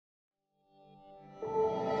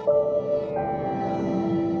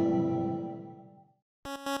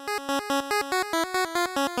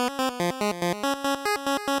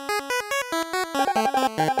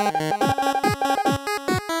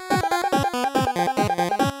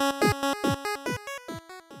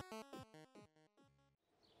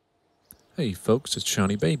Hey folks, it's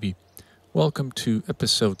shawnebaby. Welcome to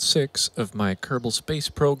episode 6 of my Kerbal Space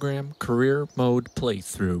Program Career Mode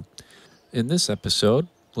playthrough. In this episode,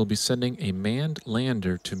 we'll be sending a manned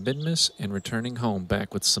lander to Minmus and returning home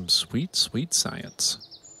back with some sweet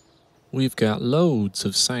science. We've got loads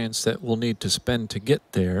of science that we'll need to spend to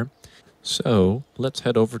get there, so let's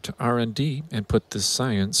head over to R&D and put this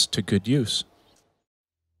science to good use.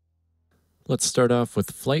 Let's start off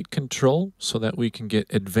with flight control so that we can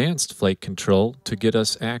get advanced flight control to get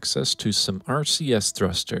us access to some RCS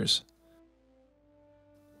thrusters.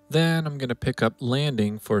 Then I'm going to pick up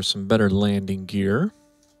landing for some better landing gear.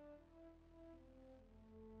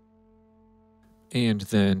 And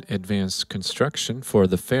then advanced construction for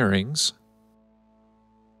the fairings.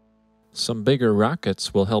 Some bigger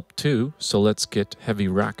rockets will help too, so let's get heavy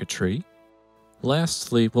rocketry.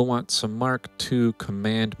 Lastly, we'll want some Mark II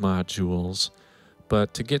command modules,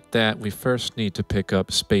 but to get that, we first need to pick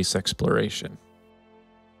up space exploration.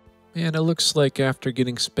 And it looks like after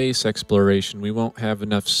getting space exploration, we won't have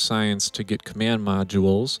enough science to get command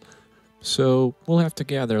modules, so we'll have to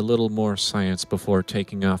gather a little more science before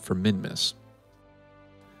taking off for Minmus.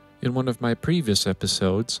 In one of my previous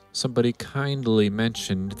episodes, somebody kindly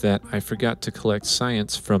mentioned that I forgot to collect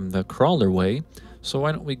science from the crawlerway, so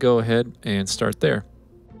why don't we go ahead and start there.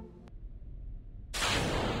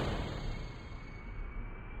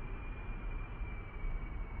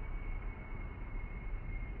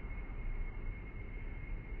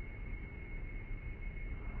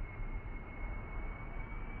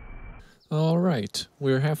 Alright,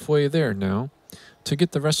 we're halfway there now. To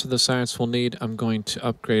get the rest of the science we'll need, I'm going to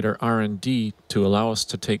upgrade our R&D to allow us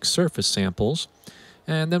to take surface samples,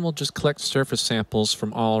 and then we'll just collect surface samples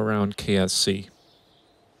from all around KSC.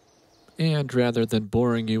 And rather than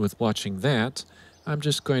boring you with watching that, I'm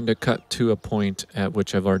just going to cut to a point at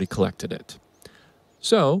which I've already collected it.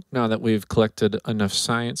 So, now that we've collected enough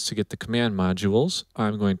science to get the command modules,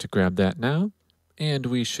 I'm going to grab that now, and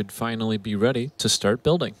we should finally be ready to start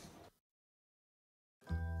building.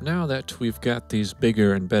 Now that we've got these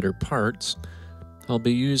bigger and better parts, I'll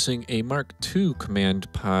be using a Mark II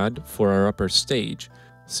command pod for our upper stage,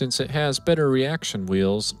 since it has better reaction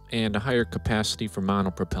wheels and a higher capacity for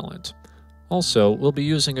monopropellant. Also, we'll be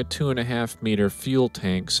using a 2.5 meter fuel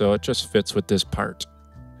tank, so it just fits with this part.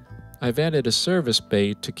 I've added a service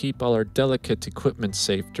bay to keep all our delicate equipment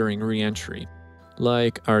safe during re-entry,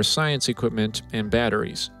 like our science equipment and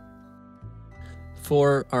batteries.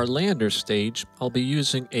 For our lander stage, I'll be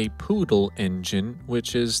using a Poodle engine,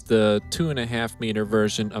 which is the 2.5 meter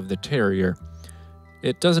version of the Terrier.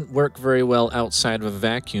 It doesn't work very well outside of a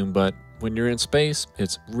vacuum, but when you're in space,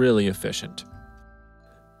 it's really efficient.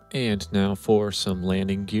 And now for some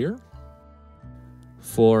landing gear.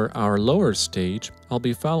 For our lower stage, I'll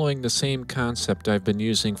be following the same concept I've been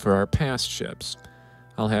using for our past ships.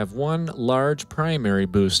 I'll have one large primary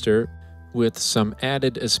booster with some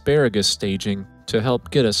added asparagus staging to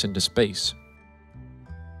help get us into space.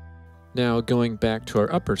 Now going back to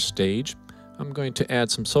our upper stage, I'm going to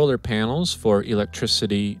add some solar panels for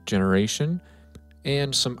electricity generation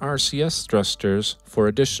and some RCS thrusters for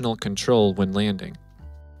additional control when landing.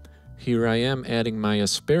 Here I am adding my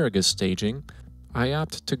asparagus staging. I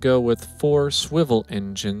opt to go with 4 swivel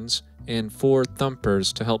engines and 4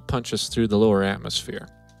 thumpers to help punch us through the lower atmosphere.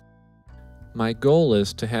 My goal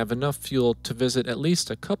is to have enough fuel to visit at least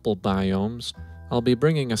a couple biomes. I'll be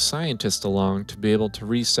bringing a scientist along to be able to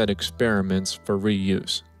reset experiments for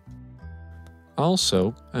reuse.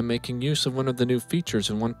 Also, I'm making use of one of the new features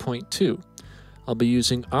in 1.2. I'll be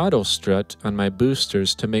using auto strut on my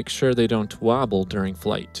boosters to make sure they don't wobble during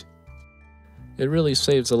flight. It really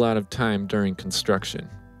saves a lot of time during construction.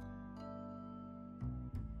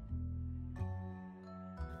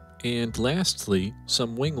 And lastly,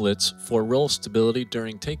 some winglets for roll stability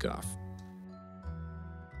during takeoff.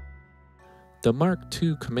 The Mark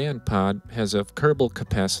II command pod has a Kerbal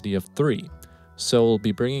capacity of 3, so we'll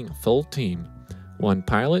be bringing a full team, 1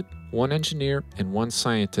 pilot, 1 engineer, and 1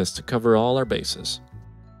 scientist to cover all our bases.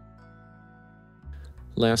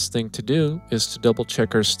 Last thing to do is to double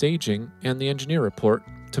check our staging and the engineer report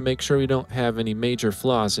to make sure we don't have any major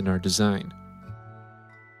flaws in our design.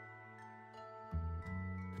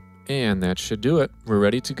 And that should do it. We're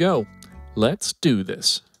ready to go. Let's do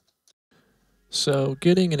this. So,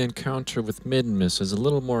 getting an encounter with Minmus is a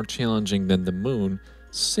little more challenging than the Moon,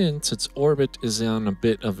 since its orbit is on a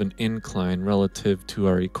bit of an incline relative to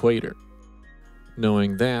our equator.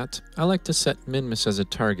 Knowing that, I like to set Minmus as a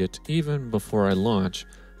target even before I launch,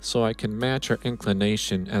 so I can match our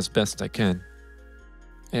inclination as best I can.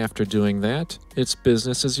 After doing that, it's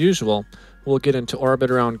business as usual. we'll get into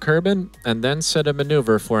orbit around Kerbin, and then set a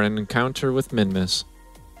maneuver for an encounter with Minmus.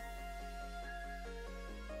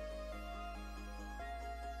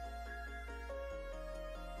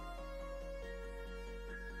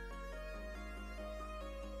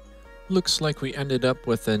 Looks like we ended up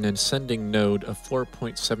with an ascending node of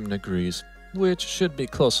 4.7 degrees, which should be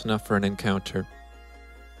close enough for an encounter.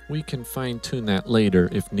 We can fine-tune that later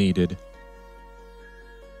if needed.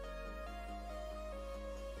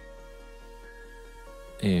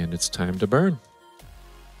 And it's time to burn.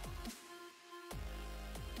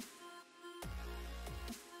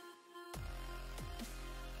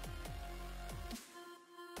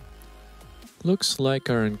 Looks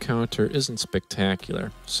like our encounter isn't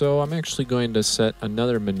spectacular, so I'm actually going to set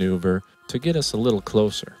another maneuver to get us a little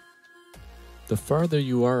closer. The farther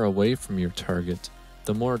you are away from your target,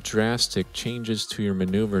 the more drastic changes to your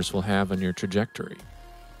maneuvers will have on your trajectory.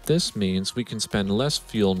 This means we can spend less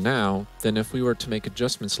fuel now than if we were to make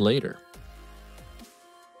adjustments later.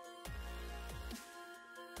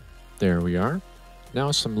 There we are.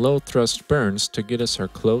 Now some low thrust burns to get us our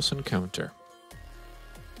close encounter.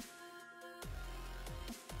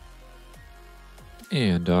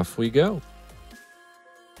 And off we go.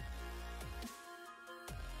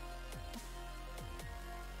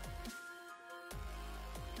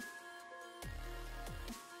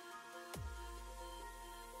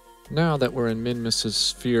 Now that we're in Minmus's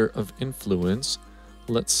sphere of influence,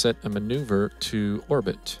 let's set a maneuver to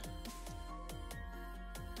orbit.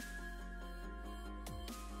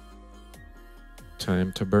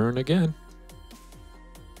 Time to burn again.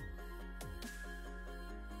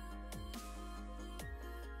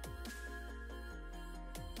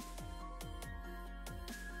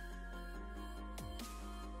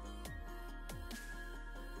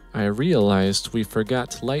 I realized we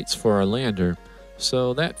forgot lights for our lander,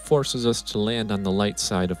 so that forces us to land on the light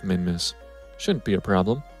side of Minmus. Shouldn't be a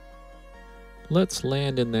problem. Let's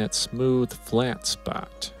land in that smooth, flat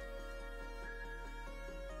spot.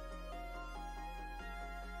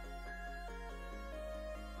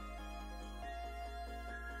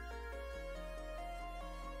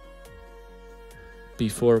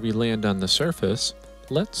 Before we land on the surface,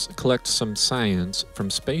 let's collect some science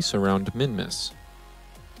from space around Minmus.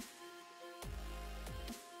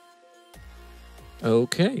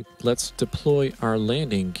 Okay, let's deploy our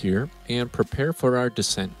landing gear and prepare for our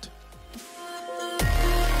descent.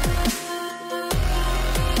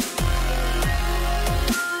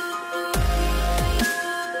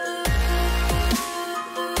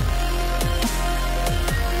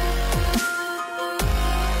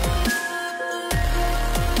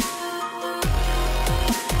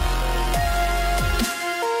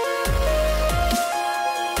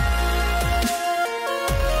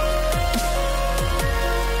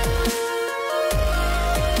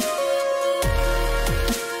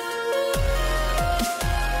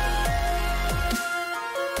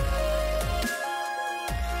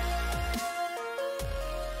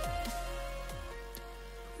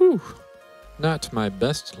 Whew, not my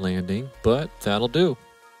best landing, but that'll do.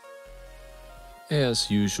 As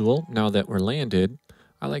usual, now that we're landed,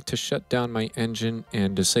 I like to shut down my engine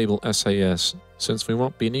and disable SAS, since we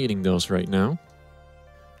won't be needing those right now.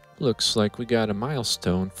 Looks like we got a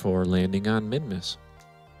milestone for landing on Minmus.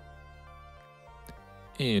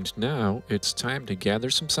 And now it's time to gather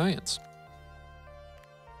some science.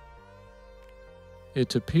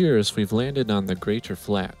 It appears we've landed on the Greater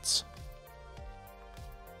Flats.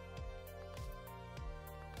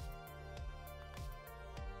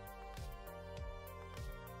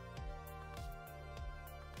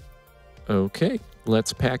 Okay,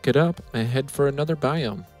 let's pack it up and head for another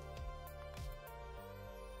biome.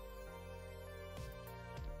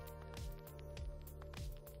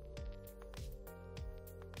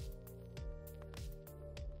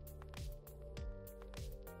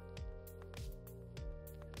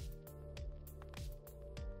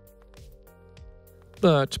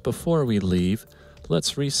 But before we leave,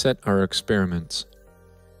 let's reset our experiments.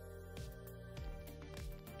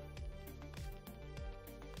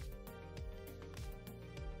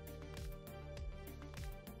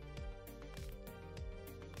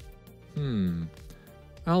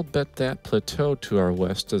 I'll bet that plateau to our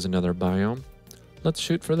west is another biome. Let's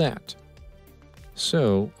shoot for that.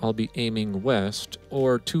 So I'll be aiming west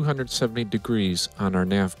or 270 degrees on our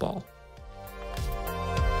nav ball.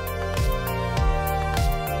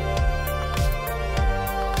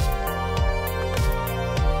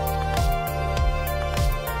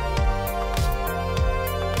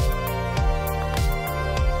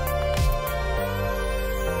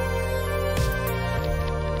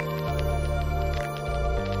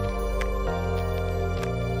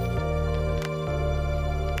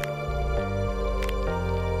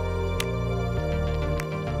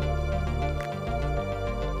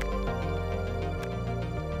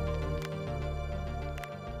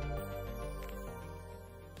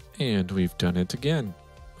 And we've done it again.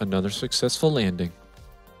 Another successful landing.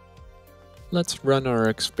 Let's run our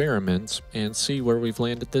experiments and see where we've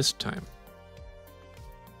landed this time.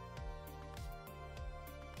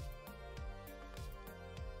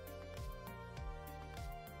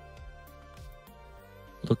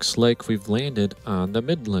 Looks like we've landed on the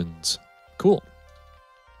Midlands. Cool.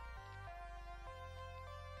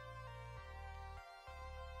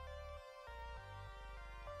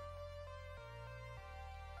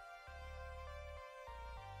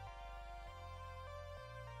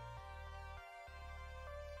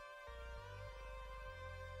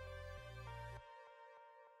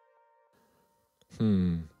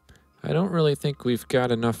 I don't really think we've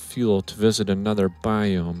got enough fuel to visit another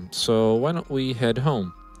biome, so why don't we head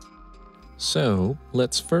home? So,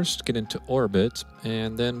 let's first get into orbit,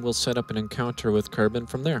 and then we'll set up an encounter with Kerbin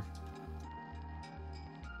from there.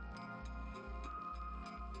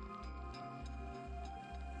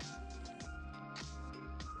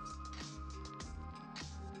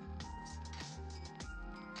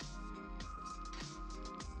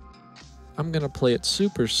 I'm going to play it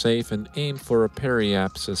super safe and aim for a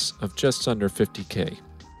periapsis of just under 50k.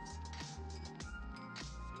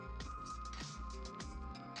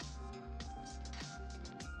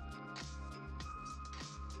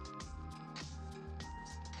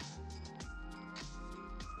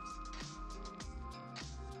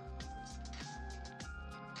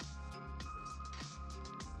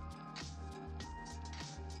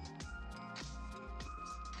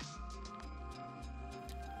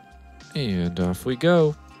 And off we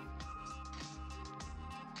go.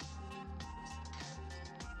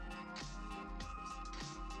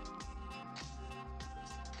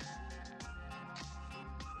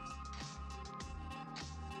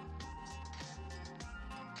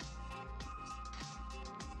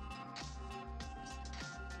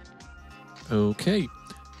 Okay,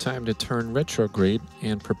 time to turn retrograde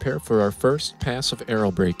and prepare for our first pass of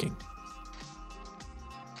aero braking.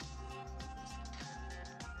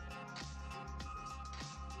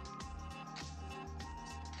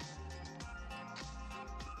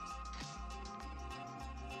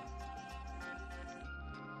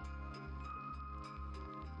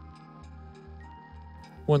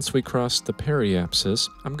 Once we cross the periapsis,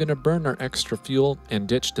 I'm going to burn our extra fuel and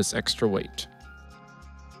ditch this extra weight.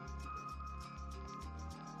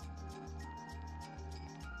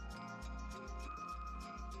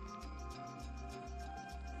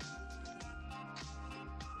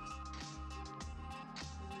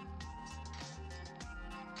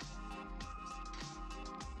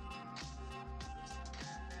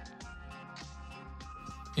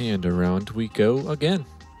 And around we go again.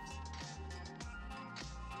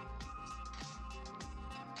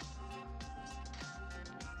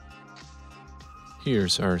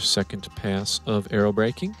 Here's our second pass of aero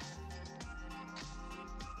braking.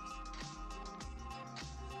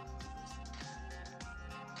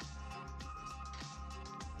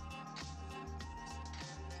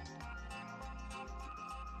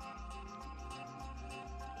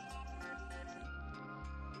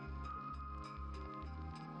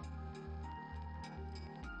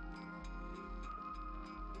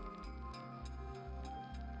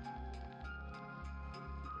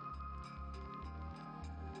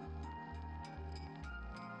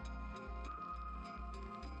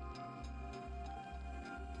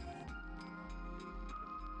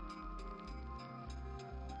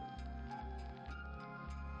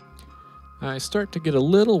 I start to get a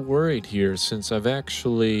little worried here since I've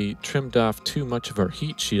actually trimmed off too much of our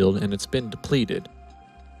heat shield and it's been depleted.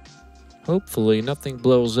 Hopefully nothing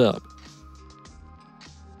blows up.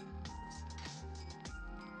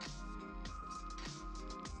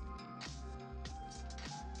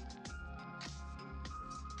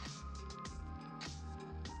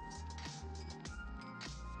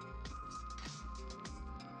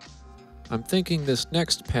 I'm thinking this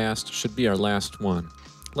next pass should be our last one.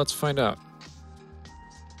 Let's find out.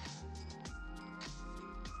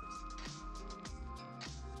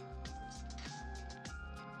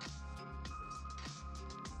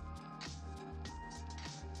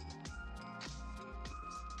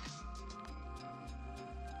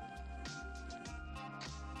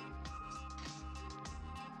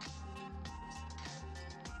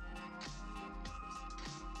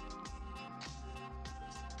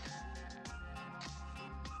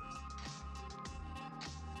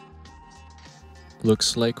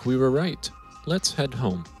 Looks like we were right. Let's head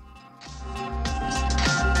home.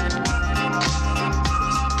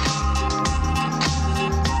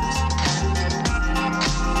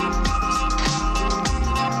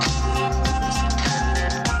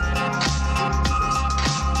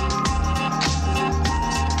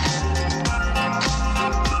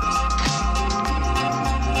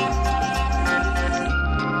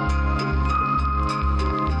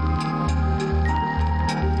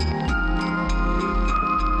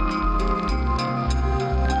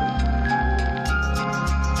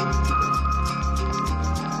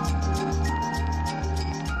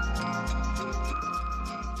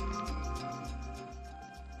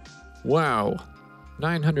 Wow!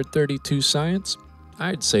 932 science?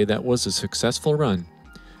 I'd say that was a successful run.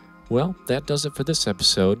 Well, that does it for this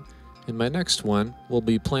episode. In my next one, we'll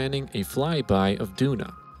be planning a flyby of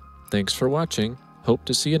Duna. Thanks for watching. Hope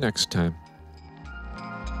to see you next time.